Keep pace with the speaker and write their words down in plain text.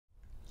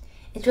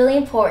It's really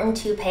important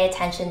to pay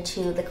attention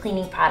to the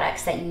cleaning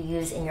products that you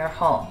use in your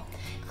home.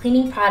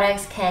 Cleaning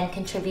products can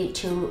contribute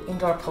to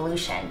indoor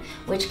pollution,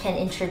 which can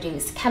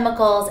introduce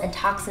chemicals and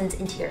toxins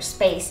into your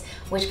space,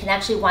 which can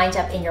actually wind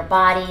up in your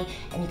body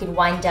and you can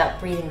wind up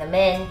breathing them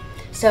in.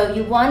 So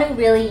you want to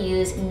really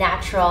use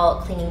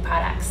natural cleaning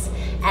products.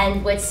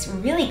 And what's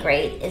really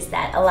great is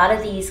that a lot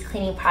of these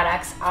cleaning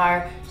products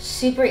are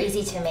super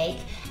easy to make,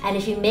 and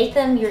if you make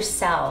them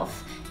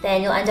yourself,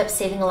 then you'll end up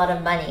saving a lot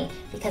of money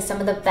because some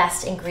of the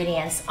best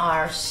ingredients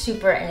are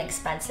super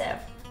inexpensive.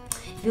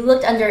 If you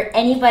looked under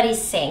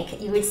anybody's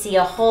sink, you would see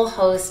a whole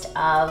host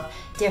of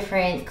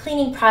different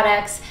cleaning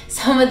products,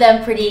 some of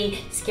them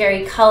pretty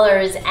scary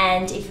colors,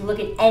 and if you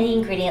look at any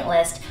ingredient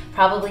list,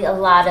 probably a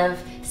lot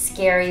of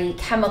scary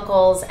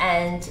chemicals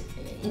and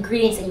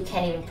ingredients that you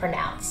can't even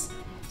pronounce.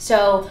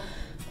 So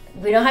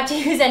we don't have to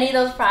use any of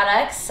those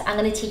products. I'm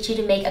going to teach you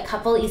to make a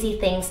couple easy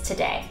things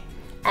today.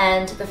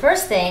 And the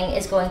first thing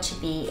is going to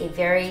be a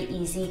very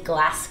easy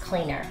glass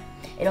cleaner.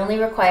 It only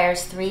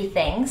requires 3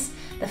 things.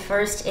 The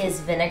first is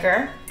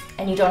vinegar,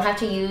 and you don't have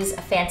to use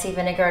a fancy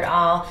vinegar at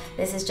all.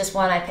 This is just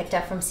one I picked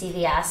up from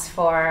CVS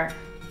for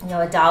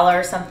 $1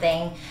 or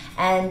something.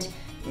 And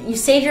you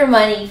save your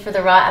money for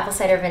the raw apple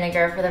cider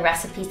vinegar for the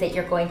recipes that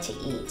you're going to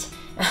eat.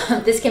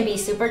 This can be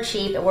super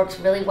cheap. It works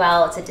really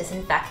well. It's a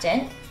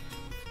disinfectant.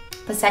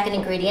 The second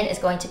ingredient is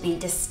going to be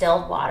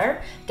distilled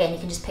water. Again, you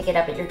can just pick it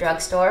up at your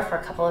drugstore for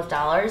a couple of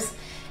dollars.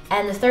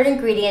 And the third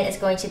ingredient is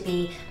going to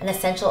be an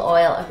essential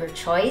oil of your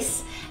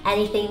choice.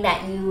 Anything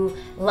that you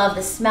love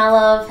the smell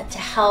of to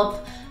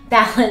help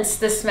balance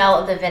the smell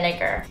of the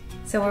vinegar.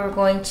 So we're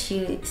going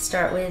to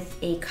start with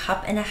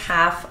 1.5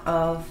 cups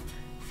of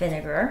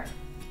vinegar.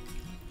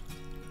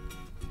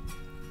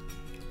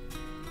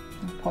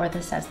 Pour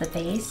this as the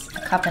base,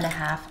 1.5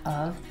 cups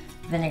of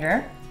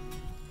vinegar.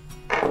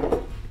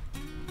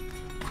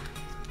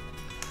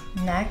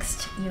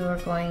 Next, you are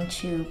going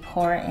to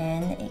pour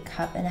in 1.5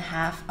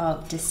 cups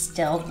of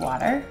distilled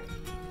water.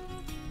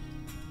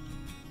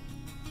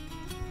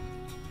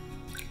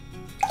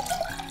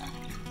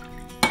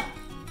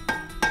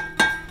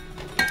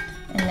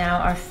 And now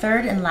our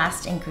third and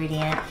last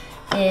ingredient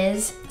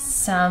is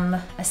some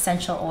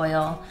essential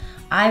oil.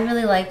 I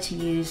really like to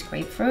use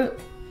grapefruit.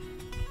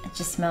 It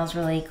just smells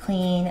really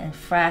clean and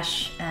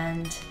fresh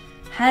and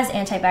has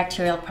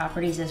antibacterial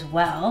properties as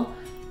well.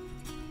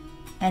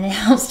 And it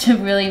helps to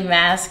really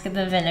mask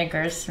the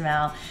vinegar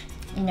smell.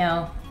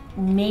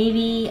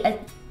 Maybe a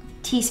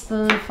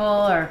teaspoonful,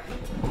 or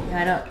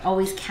I don't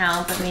always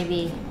count, but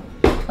maybe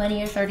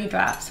 20 or 30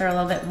 drops or a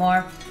little bit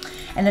more.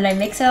 And then I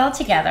mix it all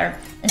together.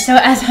 And so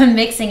as I'm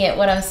mixing it,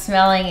 what I'm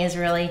smelling is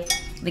really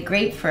the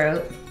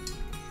grapefruit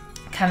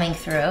coming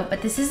through.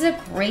 But this is a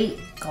great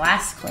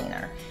glass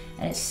cleaner,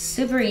 and it's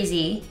super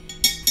easy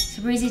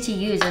to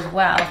use as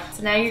well.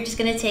 So now you're just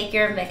gonna take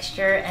your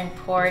mixture and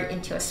pour it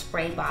into a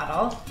spray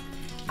bottle.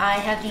 I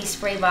have these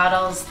spray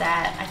bottles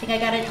that I think I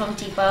got at Home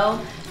Depot,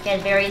 again,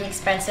 very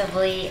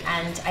inexpensively,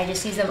 and I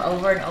just use them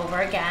over and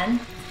over again.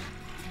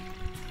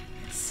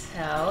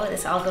 So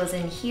this all goes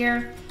in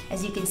here.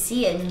 As you can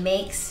see, it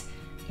makes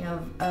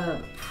a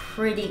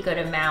pretty good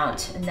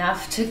amount,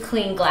 enough to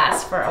clean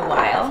glass for a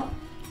while.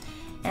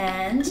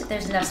 And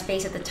there's enough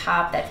space at the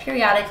top that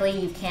periodically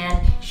you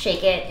can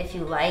shake it if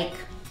you like.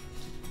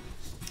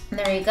 And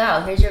there you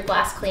go, here's your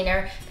glass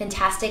cleaner.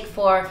 Fantastic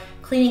for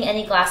cleaning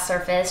any glass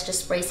surface.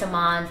 Just spray some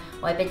on,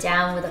 wipe it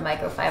down with a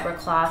microfiber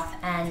cloth,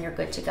 and you're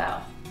good to go.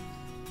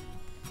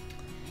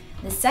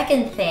 The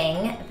second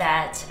thing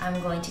that I'm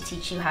going to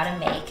teach you how to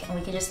make, and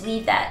we can just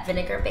leave that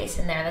vinegar base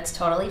in there, that's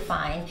totally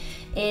fine,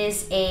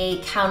 is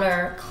a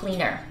counter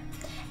cleaner.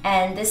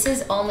 And this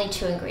is only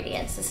 2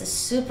 ingredients. This is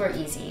super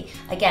easy.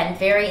 Again,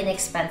 very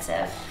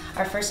inexpensive.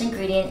 Our first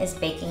ingredient is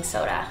baking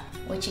soda,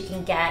 which you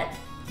can get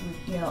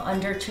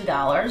under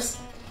 $2.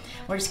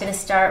 We're just gonna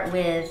start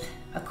with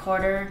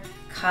 1/4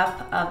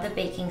 cup of the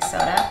baking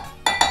soda.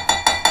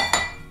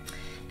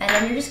 And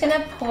then you're just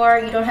gonna pour,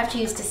 you don't have to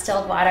use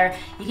distilled water,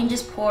 you can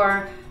just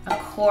pour 1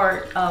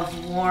 quart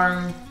of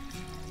warm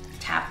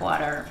tap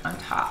water on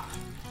top.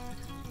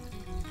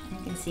 You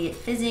can see it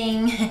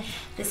fizzing.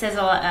 This has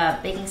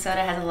baking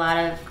soda has a lot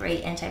of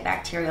great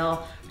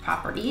antibacterial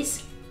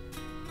properties.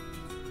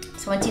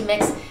 So once you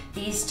mix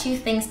these 2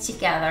 things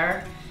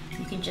together,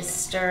 you can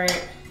just stir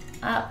it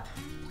up.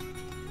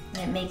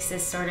 And it makes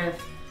this sort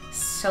of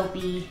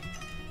soapy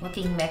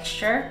looking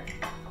mixture.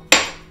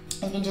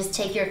 You can just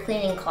take your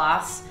cleaning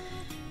cloths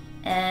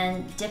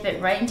and dip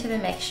it right into the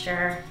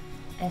mixture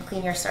and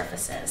clean your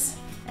surfaces.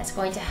 That's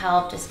going to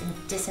help just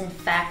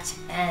disinfect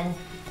and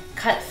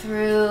cut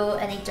through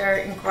any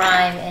dirt and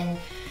grime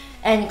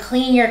and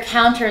clean your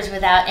counters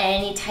without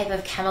any type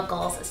of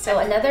chemicals. So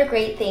another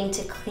great thing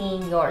to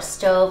clean your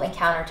stove and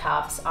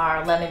countertops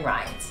are lemon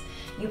rinds.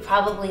 You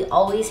probably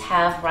always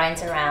have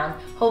rinds around,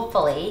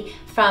 hopefully,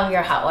 from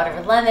your hot water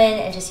with lemon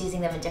and just using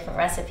them in different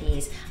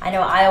recipes. I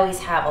know I always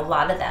have a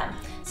lot of them.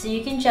 So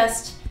you can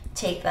just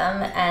take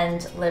them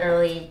and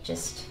literally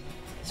just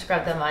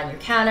scrub them on your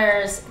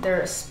counters.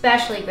 They're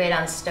especially great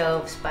on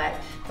stoves, but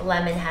the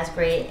lemon has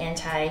great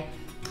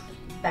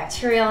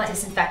bacterial and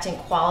disinfectant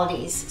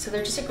qualities. So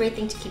they're just a great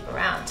thing to keep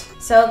around.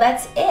 So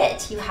that's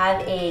it. You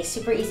have a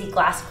super easy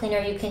glass cleaner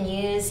you can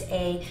use,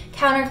 a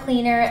counter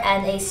cleaner,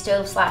 and a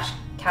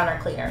stove/counter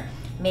cleaner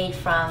made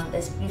from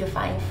this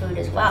beautifying food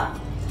as well.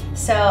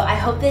 So I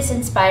hope this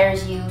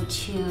inspires you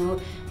to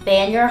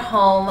ban your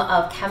home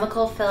of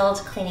chemical-filled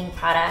cleaning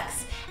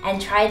products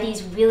and try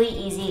these really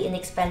easy,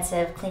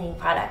 inexpensive cleaning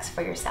products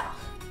for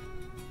yourself.